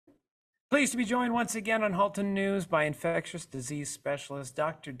Pleased to be joined once again on Halton News by Infectious Disease Specialist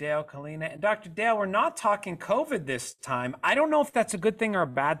Dr. Dale Kalina. And Dr. Dale, we're not talking COVID this time. I don't know if that's a good thing or a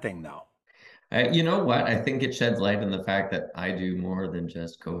bad thing, though. You know what? I think it sheds light on the fact that I do more than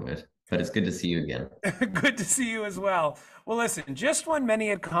just COVID, but it's good to see you again. Good to see you as well. Well, listen, just when many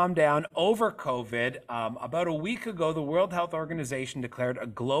had calmed down over COVID, about a week ago, the World Health Organization declared a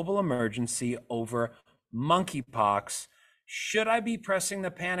global emergency over monkeypox. Should I be pressing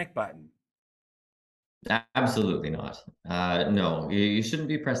the panic button? Absolutely not. No, you shouldn't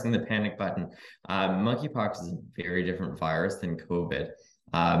be pressing the panic button. Monkeypox is a very different virus than COVID,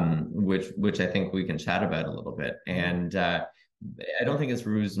 which I think we can chat about a little bit. And I don't think it's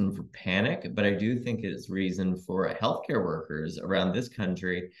reason for panic, but I do think it's reason for healthcare workers around this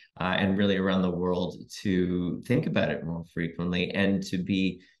country and really around the world to think about it more frequently and to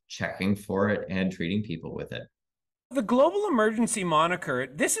be checking for it and treating people with it. The global emergency moniker,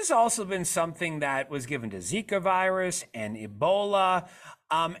 this has also been something that was given to Zika virus and Ebola.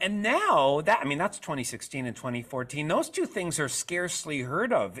 And now that, I mean, that's 2016 and 2014. Those two things are scarcely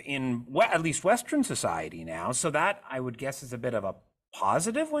heard of in at least Western society now. So that I would guess is a bit of a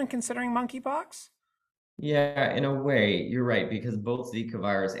positive when considering monkeypox. Yeah, in a way, you're right, because both Zika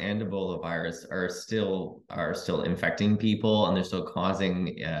virus and Ebola virus are still infecting people and they're still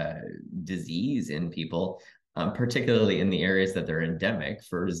causing disease in people, particularly in the areas that they're endemic.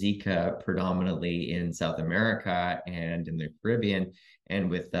 For Zika, predominantly in South America and in the Caribbean, and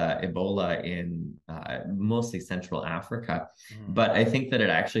with Ebola in mostly Central Africa. Mm. But I think that it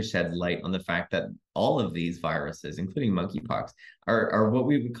actually sheds light on the fact that all of these viruses, including monkeypox, are what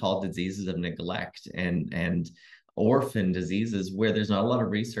we would call diseases of neglect and orphan diseases where there's not a lot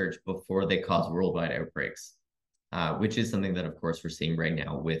of research before they cause worldwide outbreaks, which is something that, of course, we're seeing right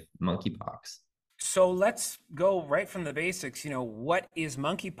now with monkeypox. So let's go right from the basics. What is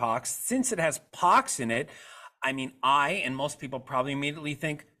monkeypox? Since it has pox in it, I mean, I and most people probably immediately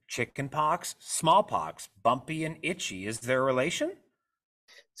think chicken pox, smallpox, bumpy and itchy. Is there a relation?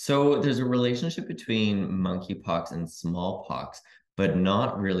 So there's a relationship between monkeypox and smallpox, but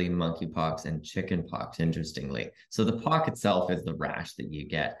not really monkeypox and chickenpox, interestingly. So the pox itself is the rash that you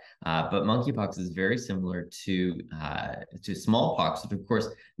get, but monkeypox is very similar to smallpox, which of course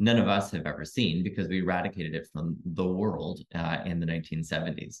none of us have ever seen because we eradicated it from the world in the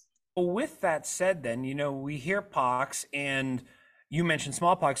 1970s. Well, with that said, then, we hear pox and you mentioned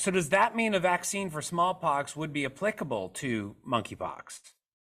smallpox. So does that mean a vaccine for smallpox would be applicable to monkeypox?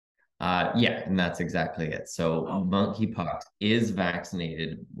 Yeah, and that's exactly it. So Oh, monkeypox is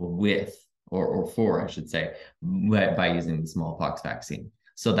vaccinated with, or for, I should say, by using the smallpox vaccine.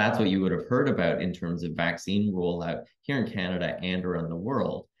 So that's what you would have heard about in terms of vaccine rollout here in Canada and around the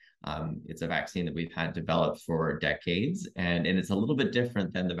world. It's a vaccine that we've had developed for decades, and it's a little bit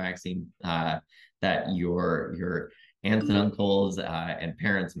different than the vaccine that your aunts and uncles and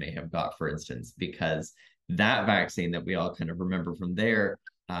parents may have got, for instance, because that vaccine that we all kind of remember from there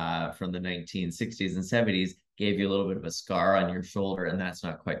from the 1960s and 70s gave you a little bit of a scar on your shoulder, and that's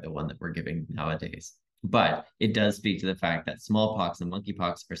not quite the one that we're giving nowadays. But it does speak to the fact that smallpox and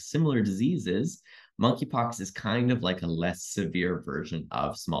monkeypox are similar diseases. Monkeypox is kind of like a less severe version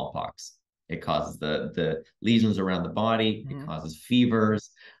of smallpox. It causes the lesions around the body. It mhm. causes fevers.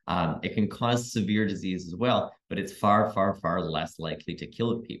 It can cause severe disease as well, but it's far, far, far less likely to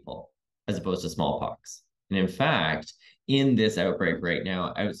kill people as opposed to smallpox. And in fact, in this outbreak right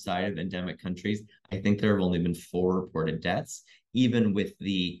now, outside of endemic countries, I think there have only been 4 reported deaths, even with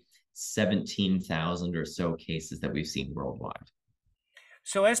the 17,000 or so cases that we've seen worldwide.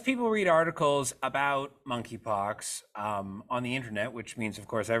 So as people read articles about monkeypox on the internet, which means, of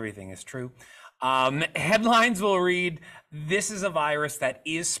course, everything is true, headlines will read, "This is a virus that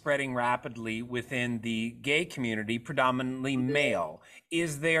is spreading rapidly within the gay community, predominantly male."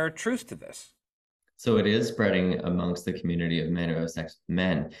 Is there truth to this? So it is spreading amongst the community of men who have sex with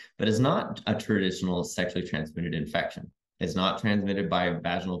men, but it's not a traditional sexually transmitted infection. It's not transmitted by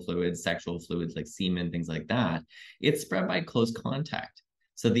vaginal fluids, sexual fluids like semen, things like that. It's spread by close contact.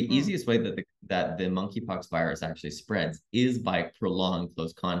 So the Hmm. easiest way that the monkeypox virus actually spreads is by prolonged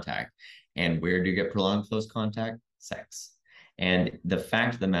close contact. And where do you get prolonged close contact? Sex. And the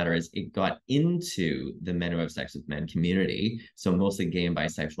fact of the matter is, it got into the men who have sex with men community, so mostly gay and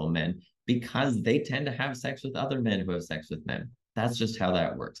bisexual men, because they tend to have sex with other men who have sex with men. That's just how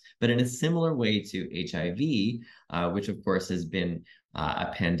that works. But in a similar way to HIV, which of course has been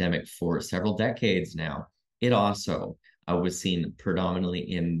a pandemic for several decades now, it also was seen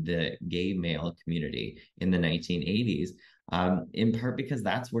predominantly in the gay male community in the 1980s. in part because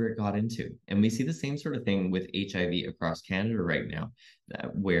that's where it got into. And we see the same sort of thing with HIV across Canada right now,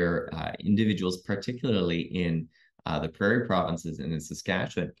 where individuals, particularly in the prairie provinces and in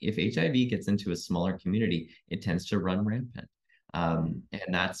Saskatchewan, if HIV gets into a smaller community, it tends to run rampant. And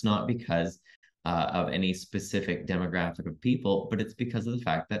that's not because of any specific demographic of people, but it's because of the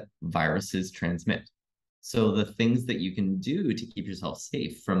fact that viruses transmit. So the things that you can do to keep yourself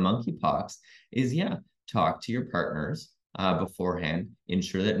safe from monkeypox is, yeah, talk to your partners beforehand,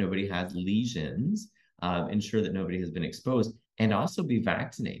 ensure that nobody has lesions, ensure that nobody has been exposed, and also be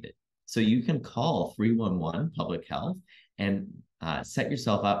vaccinated. So you can call 311 Public Health and set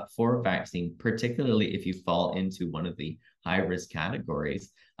yourself up for a vaccine, particularly if you fall into one of the high-risk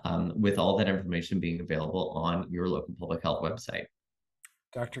categories, with all that information being available on your local public health website.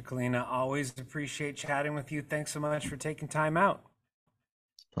 Dr. Kalina, always appreciate chatting with you. Thanks so much for taking time out.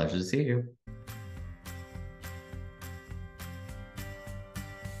 Pleasure to see you.